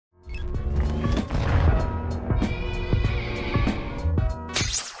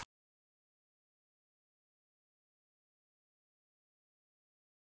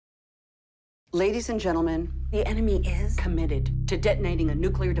Ladies and gentlemen, the enemy is committed to detonating a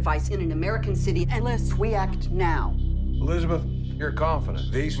nuclear device in an American city unless we act now. Elizabeth, you're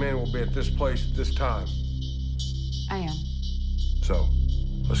confident these men will be at this place at this time. I am. So,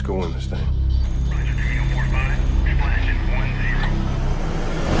 let's go win this thing. Roger, 3045, reflash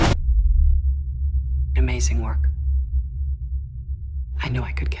at 10. Amazing work. I knew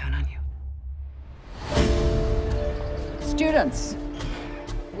I could count on you. Students,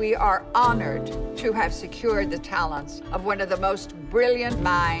 we are honored to have secured the talents of one of the most brilliant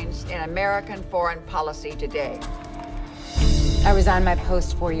minds in American foreign policy today. I resigned my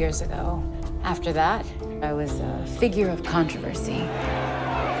post 4 years ago. After that, I was a figure of controversy.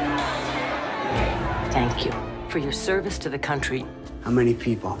 Thank you for your service to the country. How many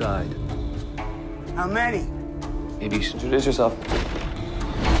people died? How many? Maybe you should introduce yourself.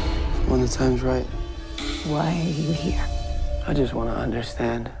 When the time's right. Why are you here? I just want to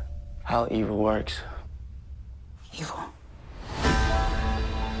understand how evil works. Evil.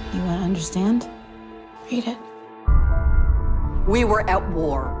 You want to understand? Read it. We were at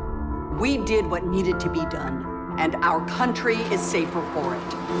war. We did what needed to be done, and our country is safer for it.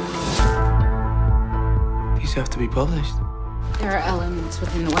 These have to be published. There are elements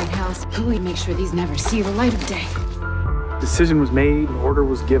within the White House who would make sure these never see the light of day. Decision was made, an order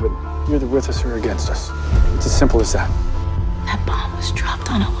was given. You're either with us or against us. It's as simple as that. That bomb was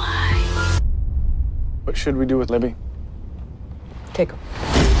dropped on a lie. What should we do with Libby? Take her.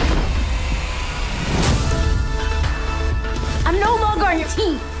 I'm no longer on your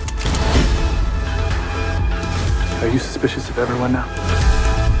team. Are you suspicious of everyone now?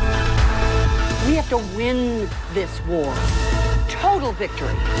 We have to win this war. Total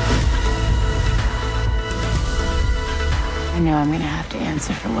victory. I know I'm gonna have to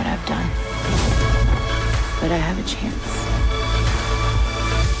answer for what I've done. But I have a chance.